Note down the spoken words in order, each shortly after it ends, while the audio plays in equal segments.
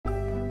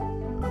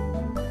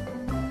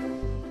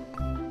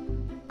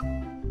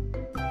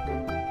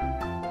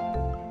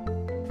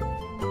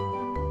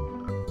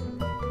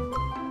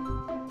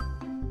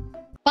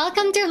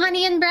Welcome to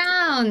Honey and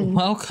Brown.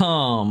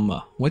 Welcome.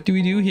 What do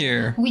we do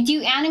here? We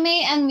do anime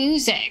and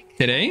music.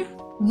 Today?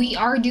 We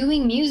are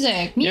doing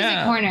music.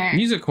 Corner.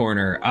 Music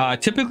corner.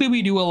 Typically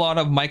we do a lot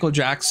of Michael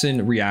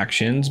Jackson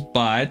reactions,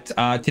 but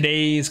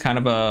today is kind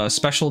of a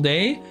special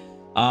day.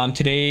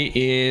 Today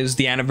is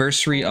the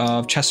anniversary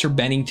of Chester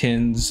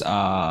Bennington's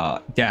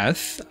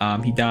death.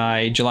 He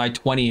died July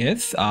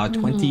 20th,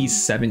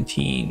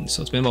 2017.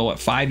 So it's been about, what,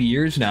 5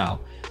 years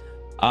now.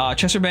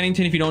 Chester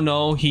Bennington, if you don't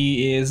know,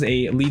 he is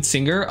a lead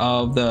singer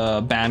of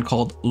the band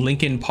called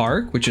Linkin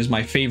Park, which is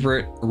my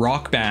favorite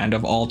rock band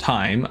of all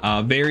time.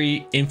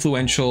 Very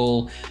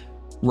influential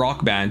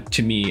rock band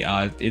to me.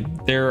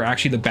 They're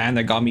actually the band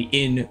that got me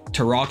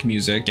into rock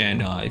music.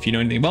 And if you know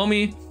anything about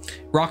me,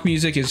 rock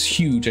music is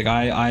huge. Like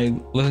I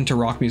listen to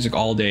rock music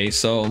all day.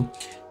 So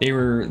they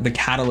were the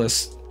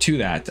catalyst to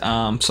that.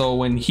 So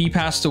when he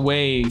passed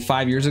away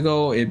 5 years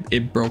ago,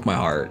 it broke my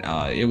heart.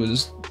 It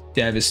was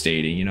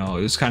devastating. You know,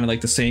 it was kind of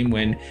like the same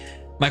when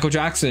Michael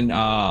Jackson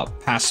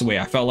passed away.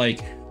 I felt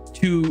like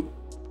two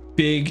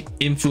big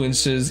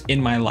influences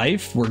in my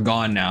life were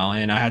gone now,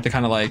 and I had to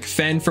kind of like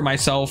fend for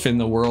myself in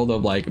the world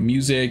of like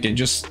music and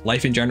just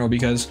life in general,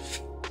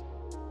 because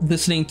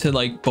listening to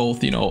like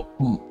both, you know,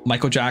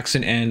 Michael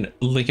Jackson and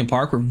Linkin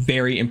Park were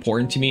very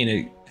important to me, and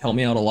it helped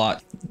me out a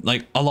lot.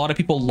 Like a lot of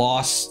people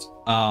lost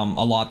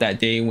a lot that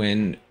day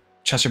when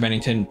Chester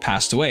Bennington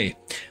passed away.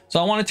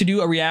 So I wanted to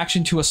do a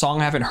reaction to a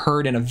song I haven't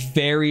heard in a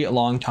very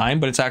long time,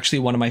 but it's actually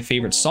one of my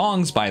favorite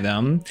songs by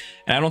them,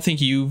 and I don't think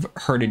you've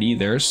heard it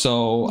either.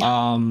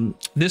 So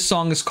this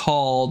song is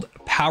called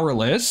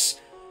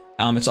Powerless.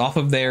 It's off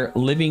of their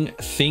Living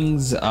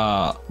Things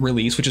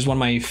release, which is one of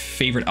my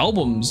favorite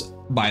albums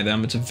by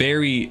them. It's a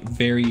very,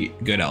 very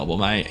good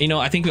album. I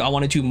think I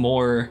want to do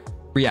more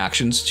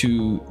reactions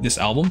to this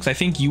album because I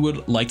think you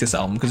would like this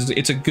album, because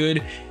it's a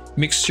good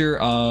mixture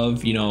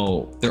of, you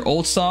know, their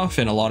old stuff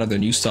and a lot of their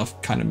new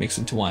stuff kind of mixed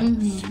into one.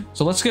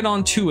 So let's get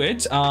on to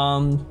it.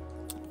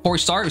 Before we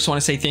start, I just want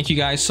to say thank you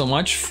guys so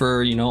much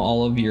for, you know,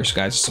 all of your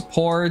guys'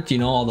 support, you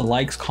know, all the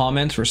likes,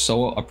 comments. We're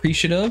so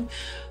appreciative.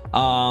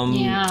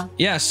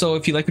 Yeah, so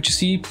if you like what you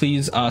see,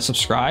 please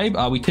subscribe.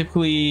 We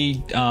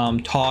typically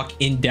talk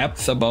in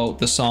depth about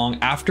the song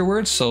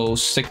afterwards, so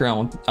stick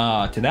around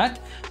to that.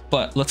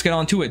 But let's get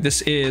on to it.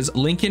 This is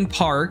Linkin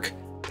Park,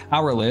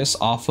 Powerless,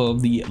 off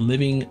of the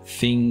Living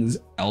Things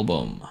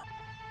album.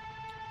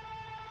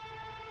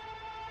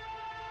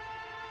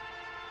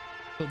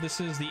 So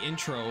this is the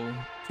intro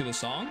to the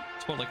song.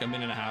 It's about like a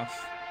minute and a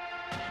half.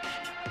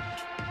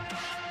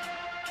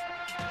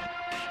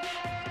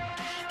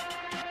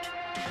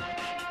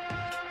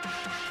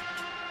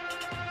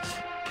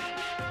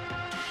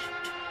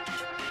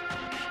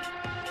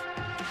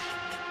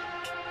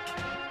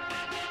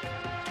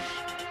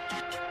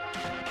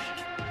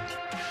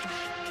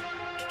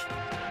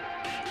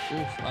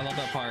 Oof, I love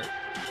that part.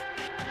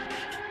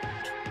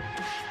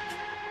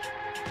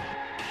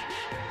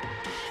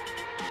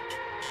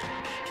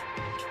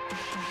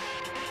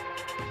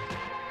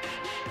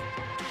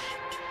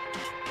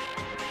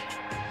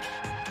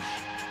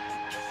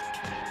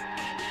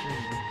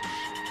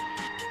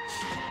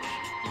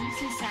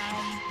 Easy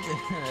sound.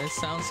 It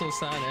sounds so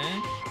sad,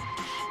 eh?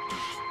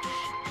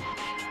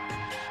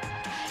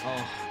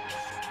 Oh.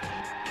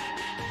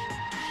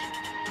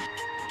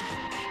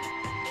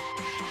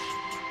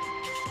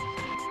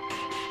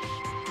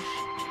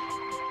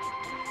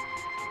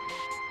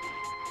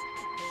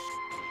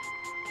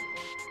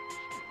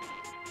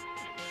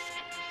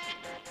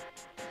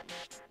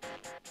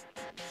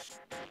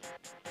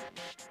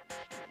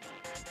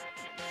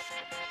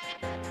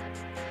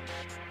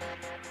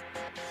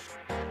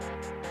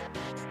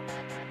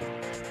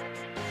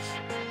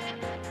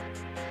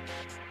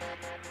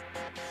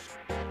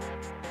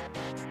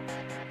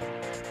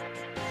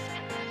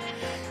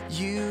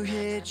 You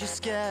hid your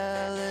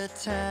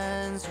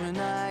skeletons when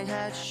I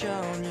had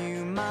shown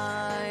you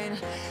mine.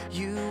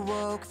 You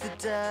woke the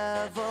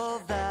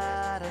devil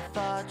that I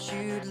thought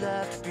you'd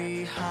left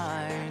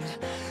behind.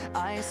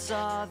 I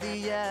saw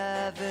the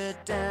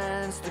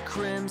evidence, the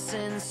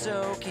crimson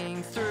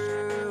soaking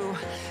through.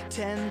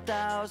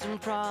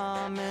 10,000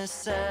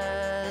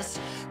 promises,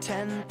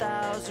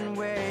 10,000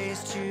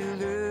 ways to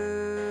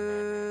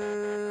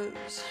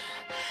lose.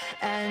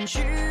 And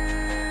you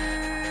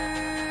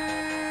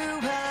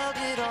held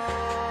it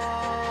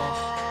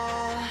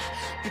all,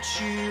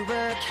 but you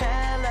were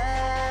careless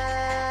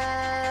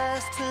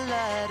to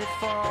let it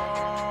fall.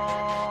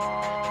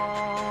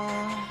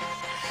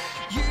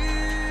 You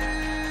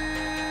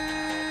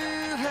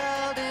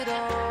held it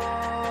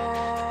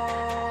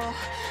all,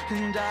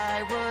 and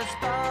I was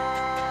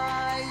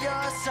by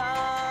your side,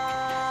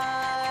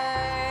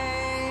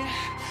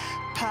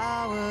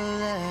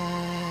 powerless.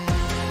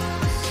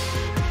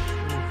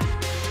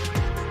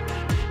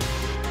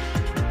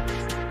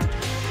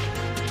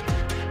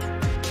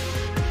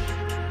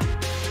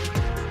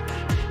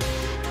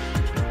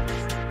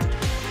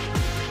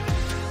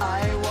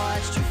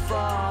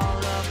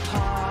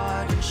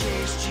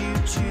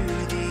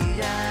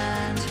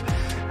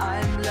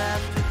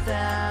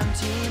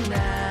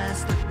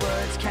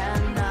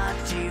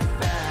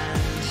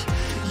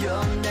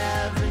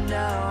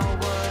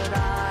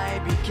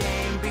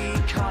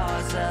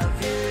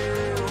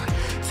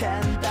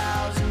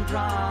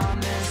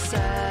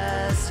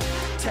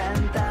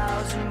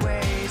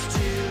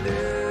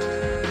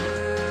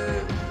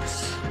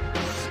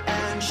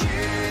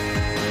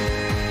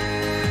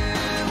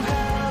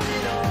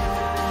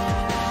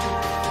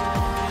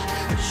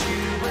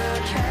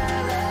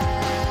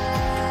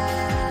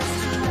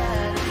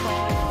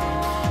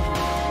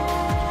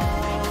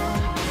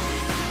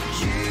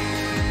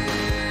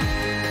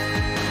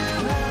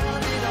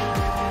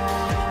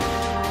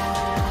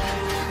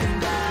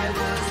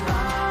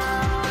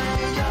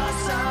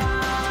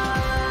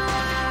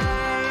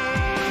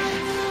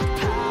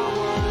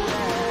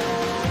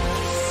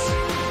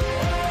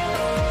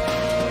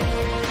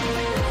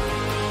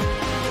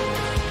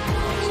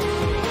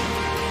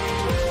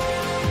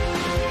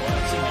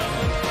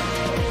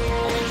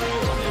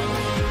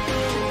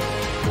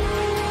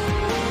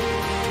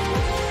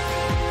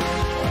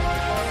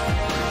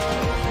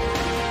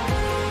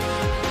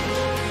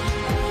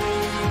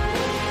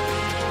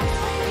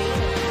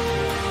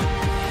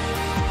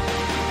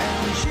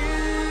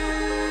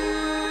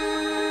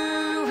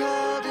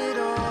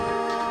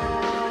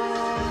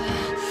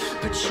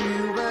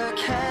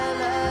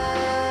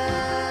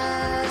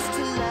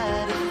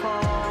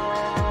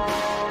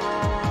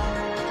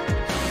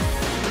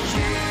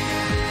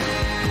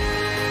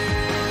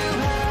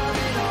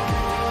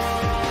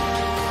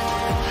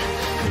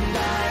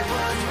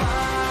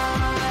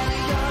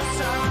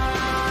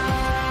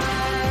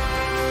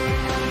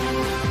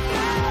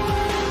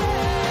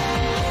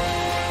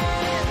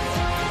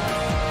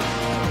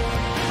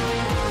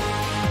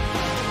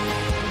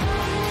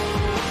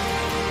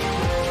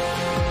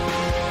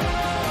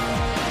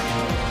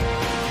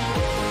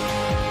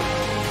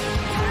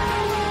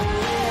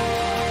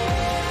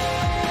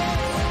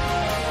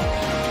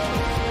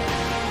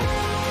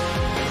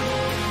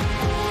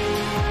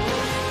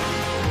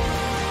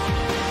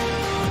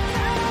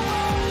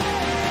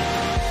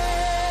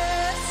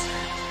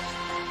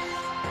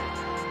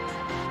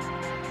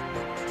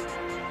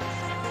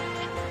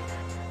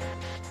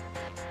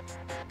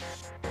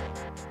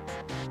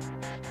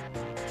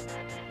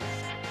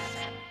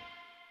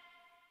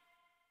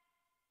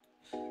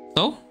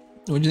 So,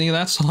 what do you think of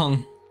that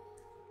song?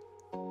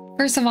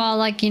 First of all,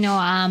 like,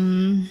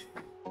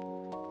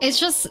 it's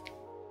just,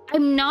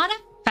 I'm not a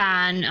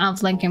fan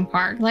of Linkin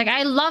Park. Like,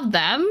 I love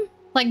them.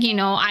 Like,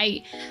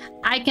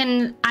 I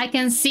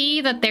can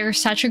see that they're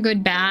such a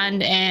good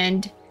band,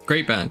 and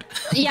Great band.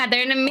 yeah,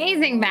 they're an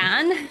amazing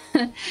band.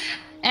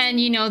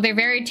 And they're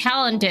very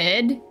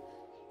talented.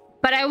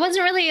 But I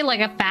wasn't really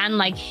like a fan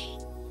like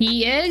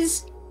he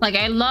is. Like,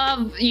 I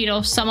love,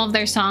 some of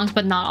their songs,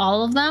 but not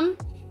all of them.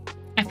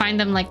 I find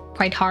them like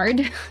quite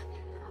hard.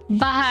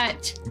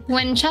 But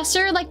when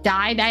Chester like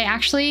died, I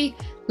actually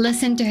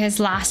listened to his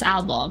last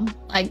album.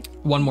 Like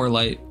One More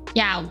Light.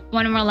 Yeah,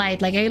 One More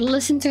Light. Like, I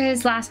listened to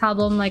his last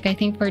album, like, I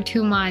think for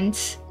 2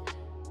 months.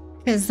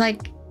 Because,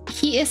 like,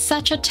 he is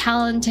such a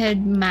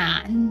talented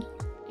man.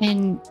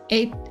 And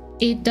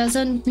it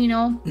doesn't,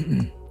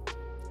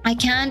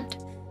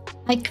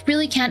 I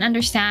really can't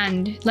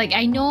understand. Like,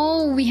 I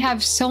know we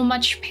have so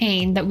much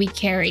pain that we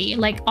carry.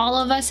 Like, all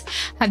of us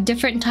have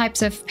different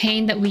types of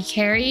pain that we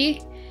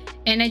carry.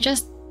 And I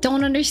just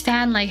don't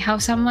understand, like, how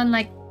someone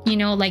like,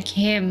 like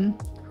him,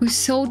 who's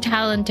so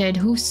talented,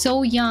 who's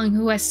so young,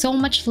 who has so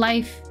much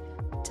life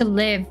to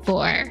live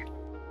for,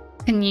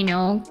 can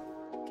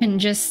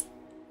just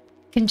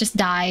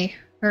die,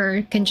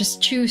 or can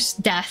just choose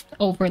death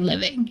over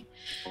living.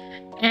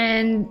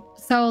 And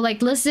so,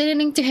 like,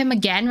 listening to him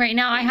again right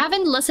now, I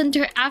haven't listened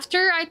to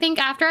after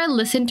I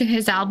listened to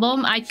his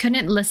album, I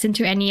couldn't listen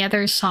to any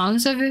other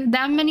songs of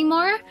them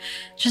anymore,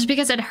 just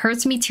because it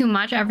hurts me too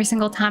much every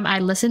single time I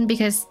listen,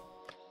 because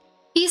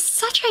he's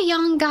such a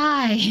young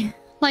guy.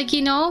 Like,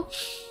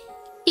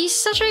 he's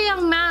such a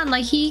young man.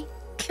 Like, he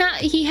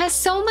has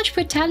so much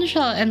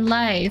potential in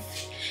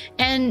life.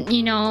 And,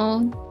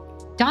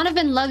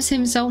 Donovan loves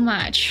him so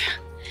much.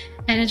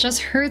 And it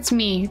just hurts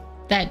me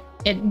that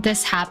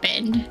this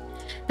happened.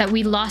 That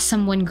we lost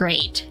someone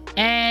great.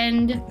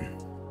 And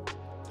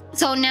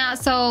so now,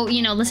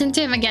 listen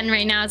to him again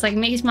right now, it's like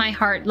makes my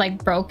heart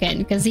like broken,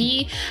 because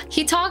he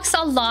talks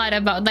a lot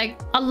about, like,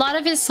 a lot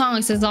of his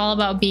songs is all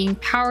about being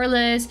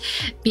powerless,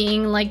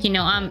 being like,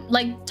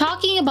 like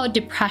talking about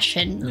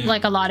depression, yeah.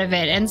 Like a lot of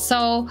it. And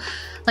so,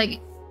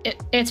 like,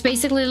 it's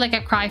basically like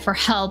a cry for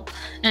help,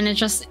 and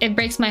it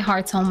breaks my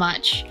heart so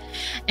much.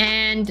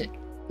 And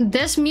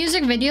this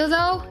music video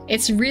though,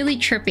 it's really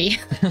trippy.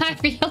 I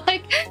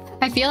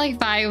feel like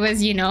if I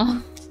was,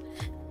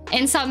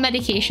 in some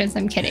medications,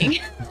 I'm kidding.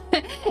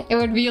 It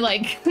would be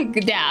like,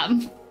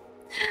 damn.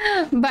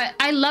 But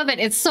I love it.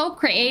 It's so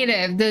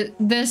creative.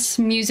 This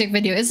music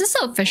video. Is this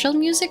an official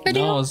music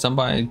video? No, it's done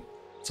by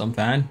some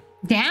fan.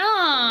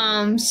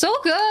 Damn, so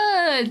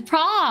good.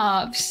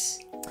 Props.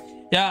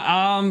 Yeah,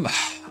 oh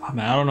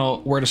man, I don't know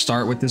where to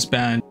start with this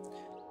band.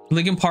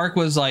 Linkin Park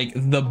was like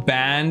the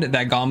band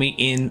that got me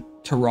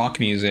into rock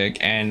music,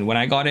 and when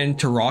I got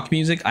into rock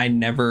music, I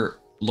never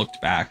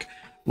looked back.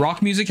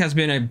 Rock music has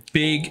been a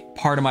big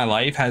part of my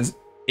life, has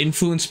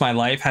influenced my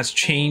life, has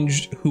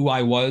changed who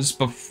I was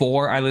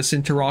before I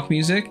listened to rock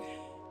music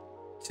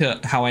to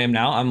how I am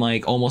now. I'm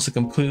like almost a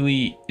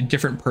completely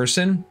different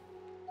person.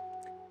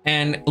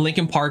 And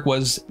Linkin Park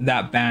was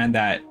that band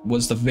that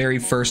was the very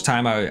first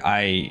time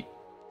I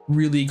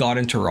really got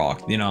into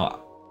rock.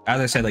 As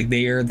I said, like,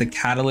 they are the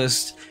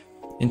catalyst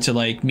into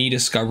like me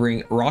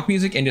discovering rock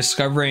music and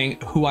discovering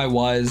who I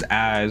was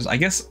as, I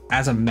guess,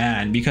 as a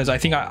man, because I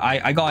think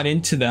I got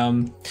into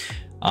them.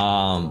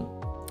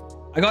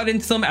 I got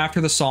into them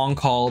after the song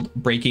called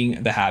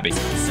Breaking the Habit.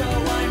 So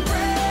I'm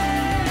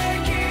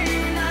breaking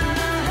the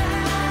habit.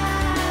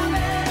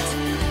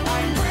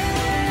 I'm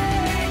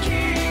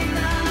breaking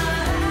the habit.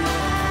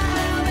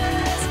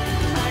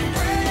 I'm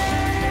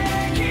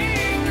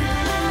breaking the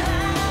habit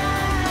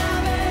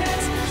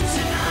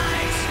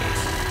tonight.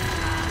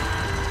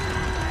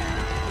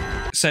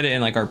 Said it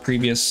in like our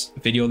previous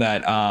video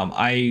that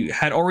I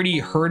had already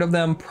heard of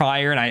them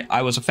prior, and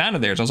I was a fan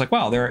of theirs. I was like,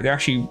 wow, they're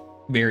actually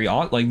very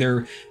odd, like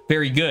they're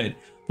very good.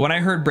 When I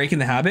heard Breaking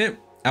the Habit,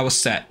 I was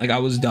set. Like, I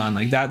was done.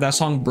 Like that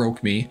song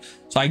broke me.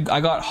 So I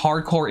got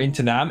hardcore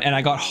into them, and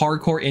I got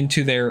hardcore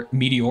into their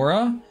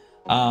Meteora.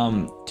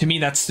 To me,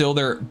 that's still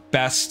their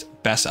best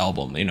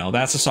album.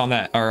 That's the song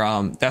that,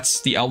 or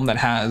that's the album that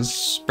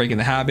has Breaking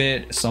the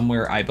Habit,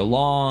 Somewhere I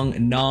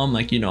Belong, Numb,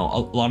 like, a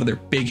lot of their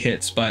big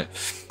hits. But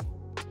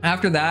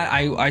after that,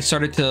 I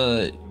started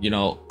to,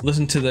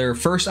 listen to their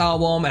first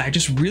album, and I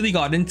just really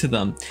got into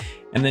them.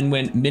 And then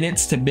when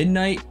Minutes to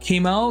Midnight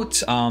came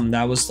out,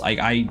 that was like,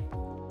 I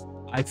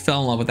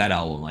fell in love with that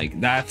album.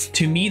 Like,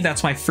 to me,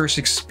 that's my first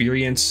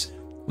experience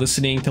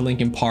listening to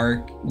Linkin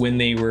Park when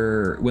they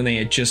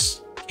had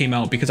just came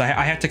out, because I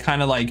had to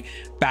kind of like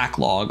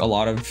backlog a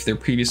lot of their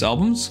previous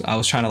albums. I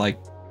was trying to like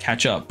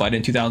catch up. But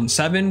in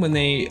 2007, when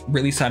they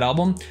released that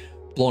album,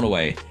 blown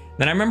away.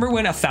 Then I remember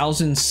when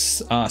 1,000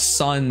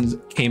 Suns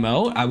came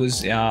out. I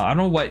was, I don't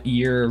know what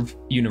year of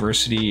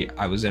university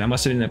I was in. I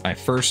must have been at my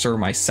first or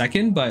my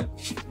second, but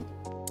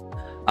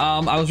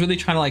I was really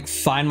trying to like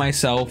find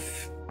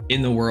myself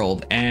in the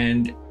world.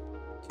 And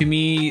to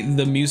me,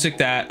 the music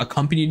that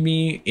accompanied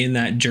me in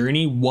that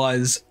journey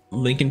was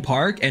Linkin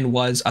Park and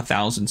was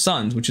 1,000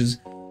 Suns, which is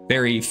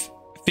very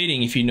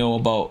fitting if you know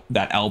about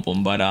that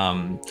album. But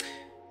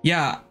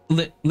yeah,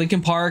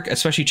 Linkin Park,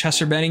 especially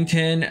Chester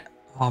Bennington,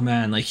 oh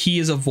man, like he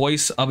is a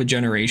voice of a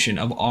generation,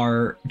 of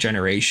our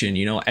generation.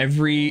 You know,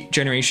 every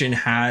generation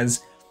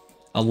has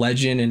a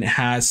legend and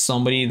has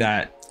somebody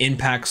that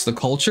impacts the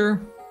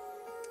culture.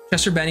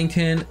 Chester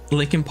Bennington,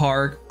 Linkin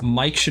Park,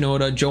 Mike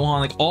Shinoda,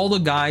 Johan, like all the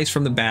guys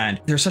from the band,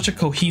 they're such a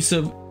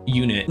cohesive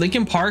unit.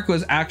 Linkin Park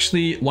was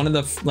actually one of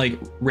the like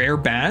rare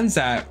bands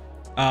that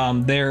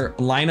their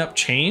lineup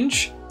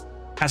change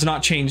has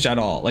not changed at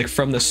all, like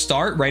from the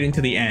start right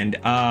into the end.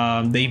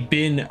 They've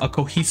been a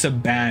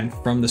cohesive band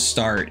from the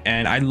start,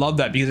 and I love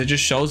that because it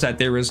just shows that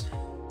there was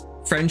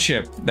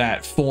friendship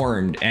that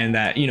formed, and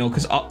that, you know,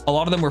 because a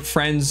lot of them were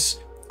friends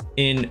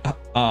in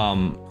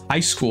high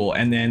school,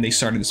 and then they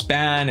started this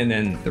band, and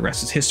then the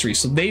rest is history.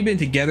 So they've been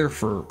together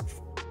for,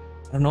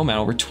 I don't know, man,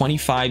 over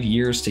 25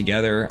 years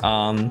together.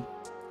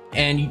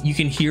 And you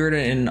can hear it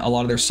in a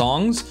lot of their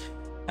songs.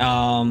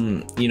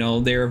 You know,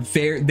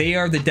 they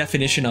are the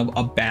definition of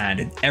a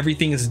band.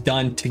 Everything is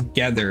done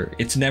together.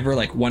 It's never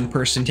like one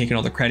person taking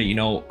all the credit. You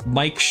know,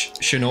 Mike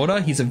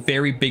Shinoda, he's a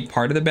very big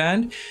part of the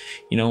band.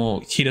 You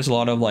know, he does a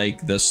lot of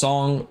like the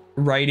song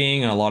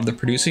writing and a lot of the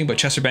producing, but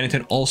Chester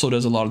Bennington also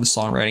does a lot of the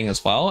songwriting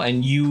as well,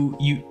 and you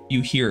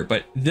hear it.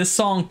 But this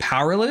song,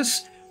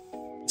 Powerless,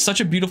 such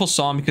a beautiful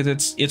song because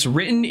it's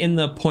written in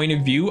the point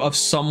of view of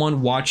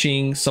someone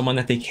watching someone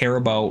that they care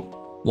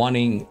about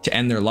wanting to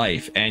end their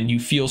life, and you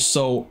feel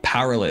so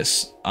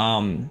powerless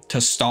to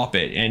stop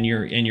it, and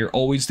you're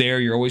always there,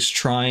 you're always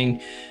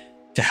trying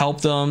to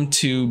help them,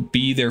 to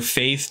be their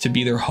faith, to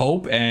be their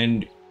hope,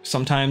 and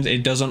sometimes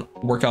it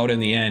doesn't work out in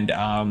the end.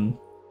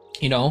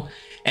 You know,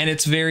 and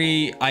it's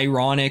very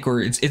ironic, or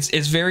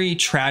it's very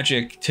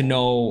tragic to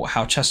know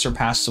how Chester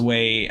passed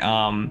away,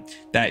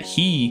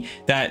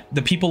 that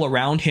the people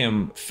around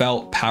him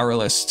felt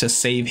powerless to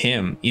save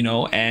him, you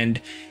know, and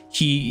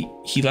he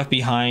left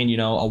behind, you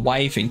know, a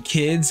wife and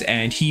kids,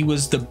 and he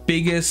was the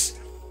biggest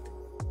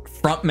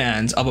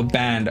frontmans of a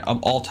band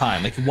of all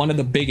time, like one of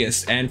the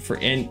biggest, and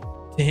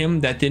to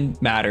him that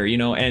didn't matter, you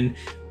know. And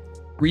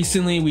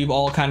recently we've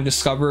all kind of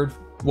discovered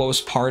what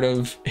was part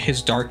of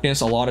his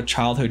darkness, a lot of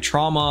childhood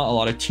trauma, a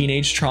lot of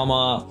teenage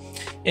trauma,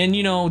 and,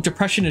 you know,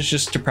 depression is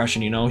just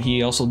depression, you know.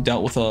 He also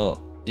dealt with a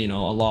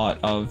lot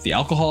of the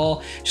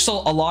alcohol, just a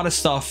lot of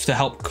stuff to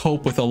help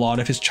cope with a lot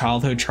of his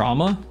childhood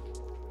trauma.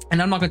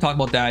 And I'm not going to talk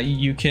about that.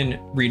 You can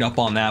read up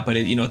on that, but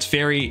you know, it's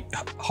very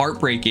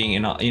heartbreaking.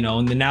 And you know,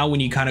 and then now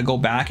when you kind of go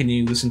back and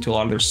you listen to a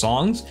lot of their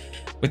songs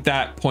with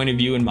that point of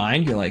view in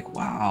mind, you're like,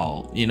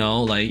 wow, you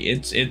know, like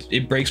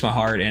it breaks my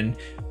heart. And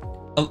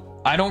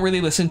I don't really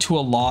listen to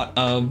a lot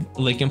of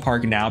Linkin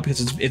Park now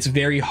because it's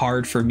very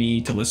hard for me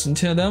to listen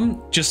to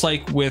them. Just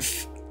like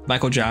with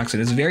Michael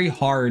Jackson, it's very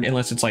hard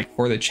unless it's like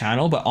for the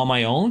channel, but on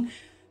my own,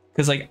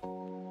 because like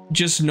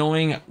just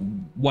knowing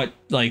what,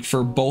 like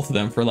for both of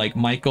them, for like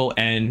Michael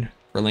and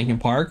for Linkin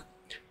Park,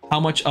 how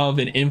much of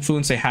an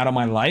influence they had on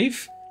my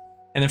life,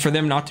 and then for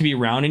them not to be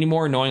around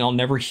anymore, knowing I'll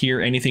never hear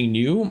anything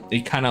new,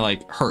 it kind of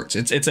like hurts.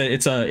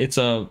 It's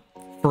a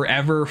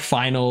forever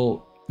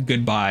final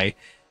goodbye.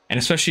 And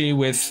especially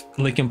with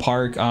Linkin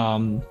Park,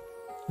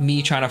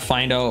 me trying to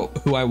find out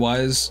who I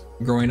was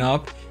growing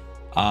up,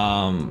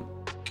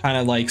 kind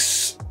of like,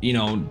 you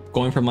know,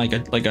 going from like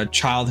a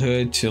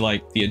childhood to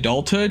like the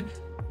adulthood,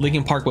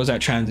 Linkin Park was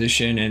that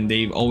transition, and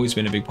they've always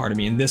been a big part of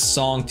me. And this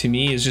song to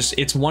me is just,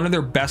 it's one of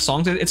their best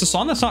songs. It's a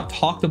song that's not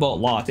talked about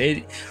a lot.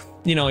 You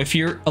know, if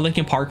you're a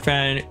Linkin Park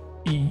fan,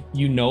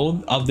 you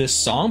know of this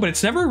song, but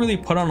it's never really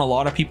put on a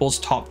lot of people's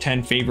top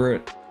 10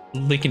 favorite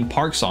Linkin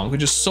Park songs,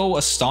 which is so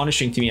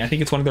astonishing to me. I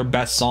think it's one of their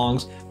best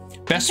songs,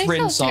 best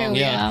written song.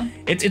 Yeah.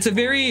 It's a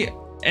very,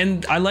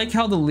 and I like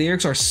how the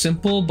lyrics are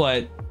simple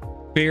but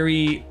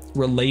very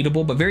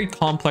relatable, but very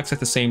complex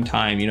at the same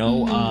time, you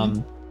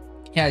know.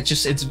 Yeah,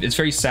 it's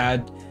very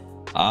sad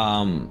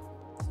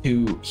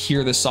to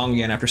hear this song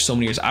again after so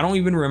many years. I don't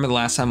even remember the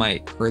last time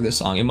I heard this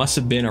song. It must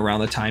have been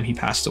around the time he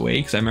passed away,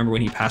 because I remember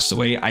when he passed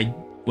away, I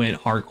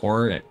went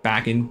hardcore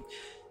back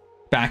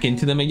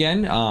into them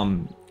again.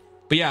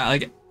 But yeah,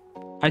 like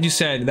I just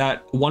said,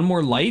 that One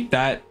More Light,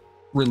 that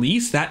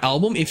release, that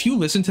album, if you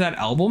listen to that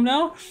album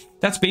now,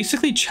 that's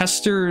basically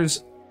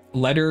Chester's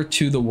letter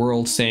to the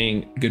world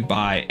saying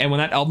goodbye. And when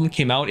that album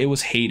came out, it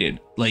was hated.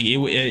 Like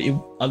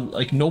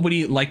like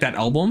nobody liked that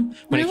album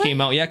when it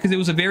came out. Yeah, because it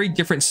was a very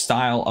different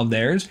style of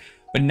theirs.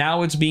 But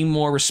now it's being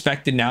more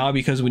respected now,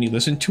 because when you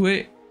listen to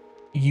it,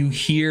 you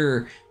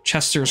hear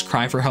Chester's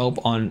cry for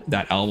help on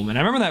that album. And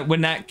I remember that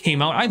when that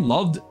came out, I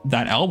loved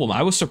that album.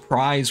 I was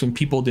surprised when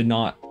people did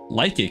not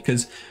like it,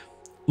 because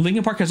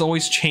Linkin Park has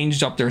always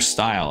changed up their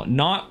style.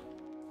 Not,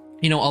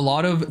 you know, a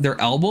lot of their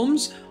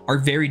albums are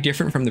very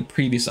different from the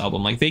previous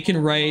album. Like they can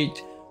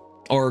write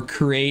or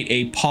create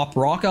a pop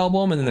rock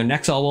album, and then their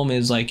next album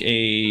is like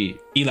a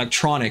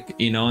electronic,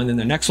 you know, and then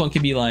the next one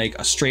could be like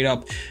a straight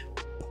up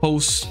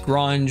post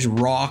grunge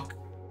rock,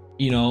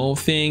 you know,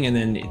 thing, and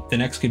then the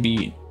next could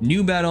be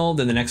new metal,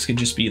 then the next could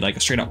just be like a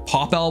straight up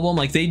pop album.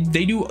 Like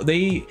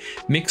they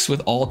mix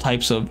with all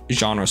types of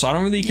genres. So I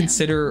don't really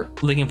consider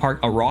Linkin Park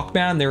a rock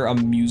band. They're a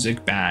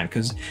music band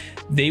because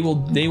they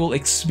will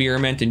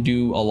experiment and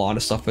do a lot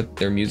of stuff with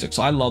their music.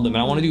 So I love them,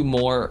 and I want to do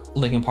more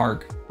Linkin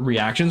Park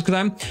reactions because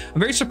I'm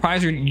very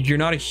surprised you're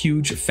not a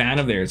huge fan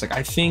of theirs. Like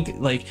I think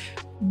like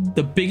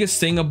the biggest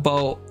thing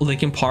about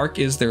Linkin Park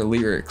is their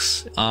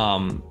lyrics.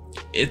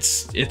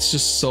 It's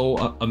just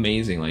so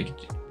amazing. Like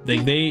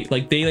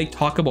they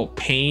talk about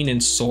pain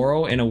and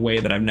sorrow in a way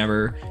that I've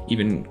never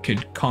even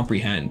could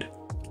comprehend.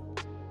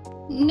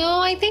 No,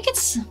 I think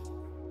it's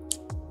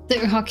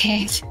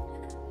okay.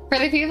 For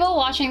the people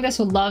watching this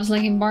who loves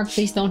Linkin Park,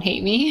 please don't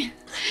hate me.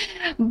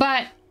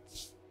 But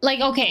like,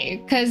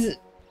 okay, because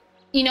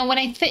you know, when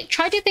I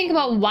tried to think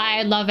about why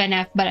I love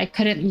NF, but I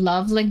couldn't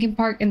love Linkin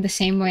Park in the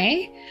same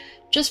way,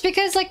 just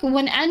because like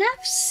when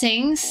NF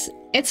sings,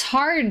 it's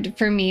hard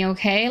for me,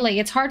 okay? Like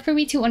it's hard for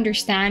me to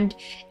understand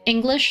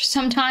English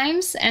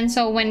sometimes. And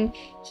so when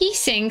he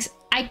sings,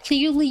 I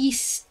clearly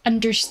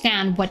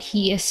understand what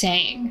he is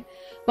saying.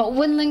 But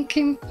when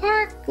Linkin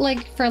Park,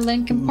 like for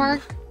Linkin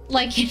Park,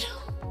 like, you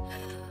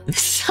know,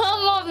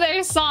 some of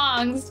their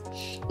songs,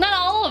 not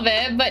all of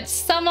it, but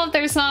some of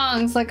their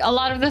songs, like a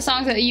lot of the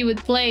songs that you would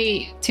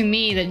play to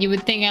me that you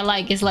would think I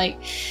like is like,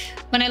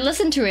 when I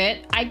listen to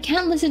it, I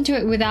can't listen to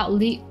it without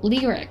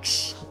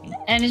lyrics.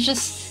 And it's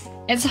just,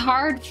 it's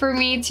hard for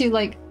me to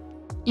like,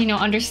 you know,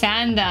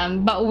 understand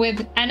them. But with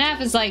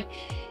NF, it's like,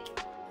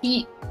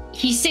 he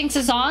sings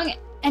a song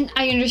and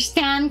I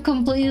understand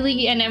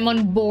completely and I'm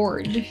on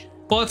board.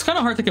 Well, it's kind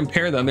of hard to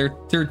compare them.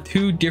 They're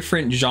two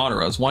different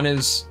genres. One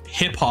is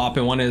hip hop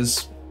and one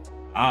is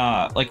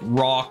like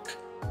rock,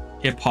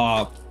 hip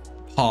hop,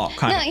 pop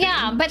kind of thing.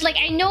 Yeah, but like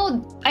I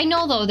know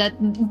though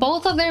that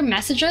both of their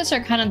messages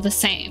are kind of the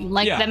same.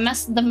 Like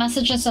the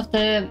messages of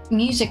the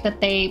music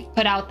that they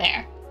put out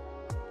there.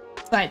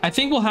 But I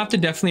think we'll have to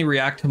definitely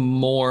react to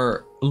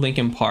more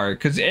Linkin Park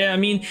because I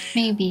mean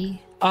maybe.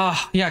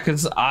 Yeah,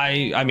 because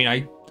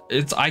I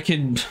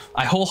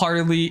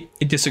wholeheartedly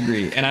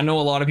disagree, and I know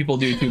a lot of people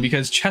do too,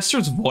 because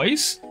Chester's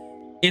voice,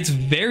 it's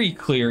very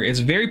clear, it's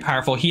very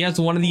powerful. He has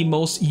one of the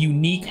most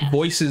unique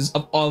voices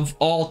of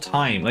all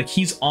time. Like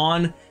he's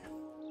on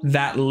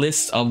that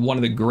list of one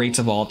of the greats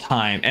of all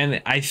time.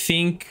 And I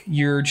think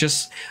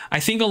I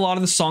think a lot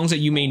of the songs that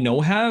you may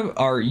know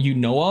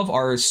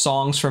are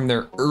songs from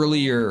their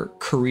earlier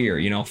career,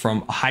 you know,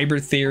 from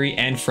Hybrid Theory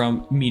and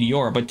from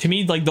Meteor. But to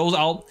me, like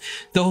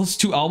those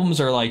two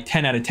albums are like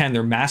 10 out of 10.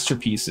 They're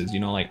masterpieces, you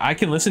know, like I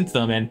can listen to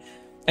them, and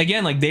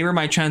again, like they were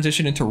my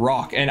transition into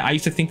rock. And I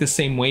used to think the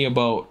same way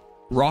about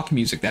rock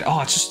music, that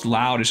it's just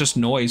loud, it's just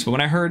noise. But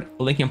when I heard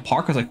Linkin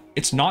Park, I was like,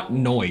 it's not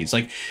noise.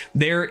 Like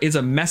there is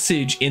a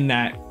message in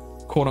that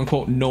quote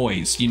unquote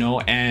noise, you know.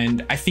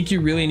 And I think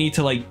you really need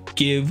to like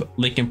give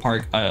Linkin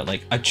Park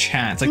like a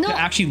chance, like to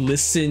actually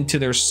listen to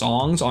their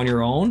songs on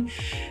your own.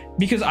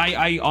 Because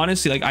I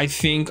honestly like I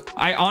think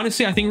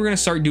we're gonna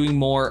start doing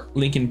more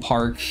Linkin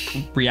Park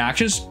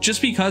reactions,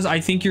 just because I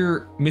think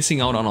you're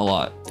missing out on a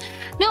lot.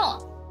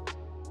 No,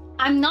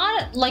 I'm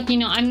not like, you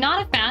know, I'm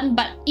not a fan,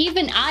 but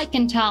even I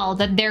can tell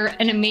that they're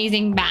an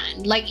amazing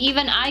band. Like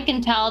even I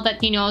can tell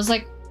that, you know, it's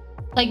like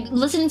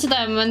listening to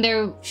them when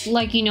they're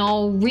like, you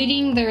know,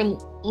 reading the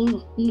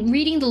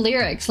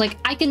lyrics, like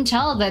I can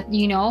tell that,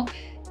 you know,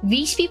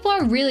 these people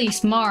are really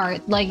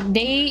smart. Like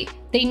they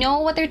know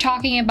what they're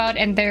talking about,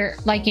 and they're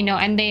like, you know,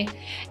 and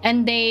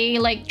they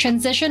like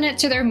transition it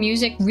to their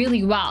music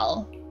really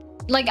well.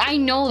 Like I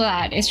know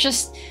that it's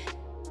just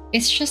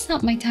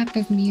not my type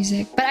of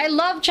music. But I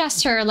love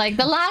Chester. Like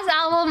the last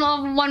album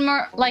of One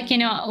More, like, you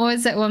know,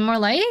 was it One More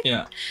Light?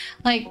 Yeah.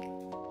 Like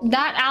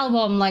that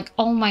album, like,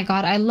 oh my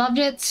god, I loved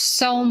it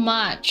so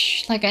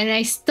much. Like, and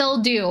I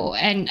still do.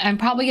 And I'm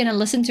probably gonna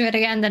listen to it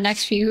again the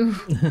next few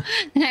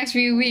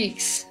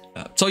weeks.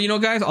 So, you know,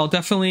 guys, I'll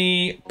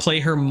definitely play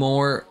her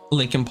more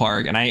Linkin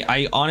Park, and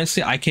I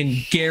honestly, I can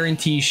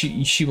guarantee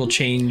she will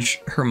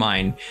change her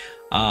mind.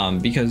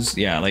 Because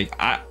yeah, like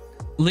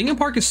Linkin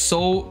Park is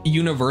so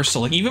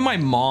universal. Like even my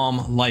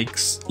mom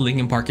likes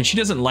Linkin Park, and she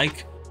doesn't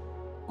like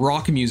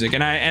rock music.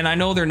 And I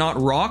know they're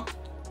not rock,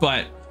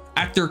 but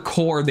at their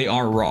core they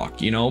are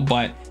rock, you know.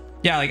 But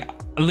yeah, like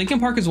Linkin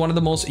Park is one of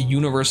the most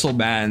universal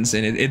bands,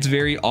 and it's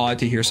very odd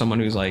to hear someone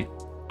who's like,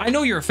 I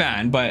know you're a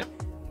fan, but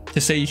to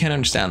say you can't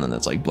understand them,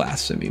 that's like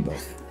blasphemy.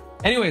 But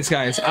anyways,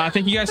 guys,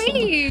 thank you guys.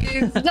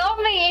 Please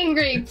don't be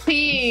angry,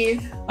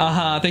 please.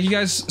 Thank you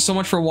guys so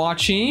much for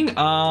watching.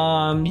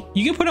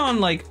 You can put on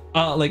like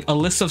a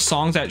list of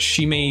songs that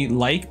she may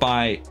like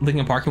by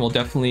Linkin Park, and we'll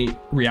definitely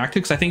react to,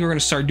 because I think we're gonna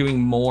start doing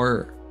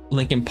more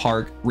Linkin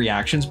Park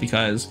reactions,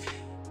 because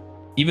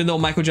even though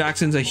Michael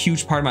Jackson's a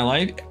huge part of my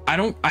life,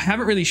 I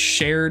haven't really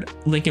shared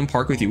Linkin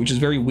Park with you, which is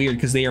very weird,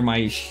 because they are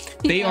my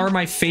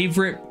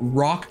favorite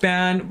rock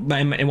band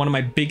and one of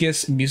my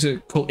biggest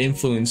musical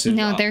influences.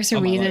 No, there's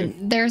a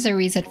reason. There's a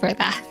reason for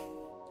that.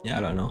 Yeah,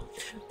 I don't know,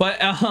 but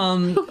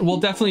we'll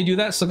definitely do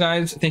that. So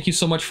guys, thank you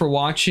so much for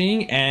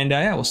watching, and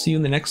yeah, we'll see you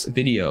in the next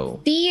video.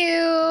 See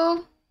you.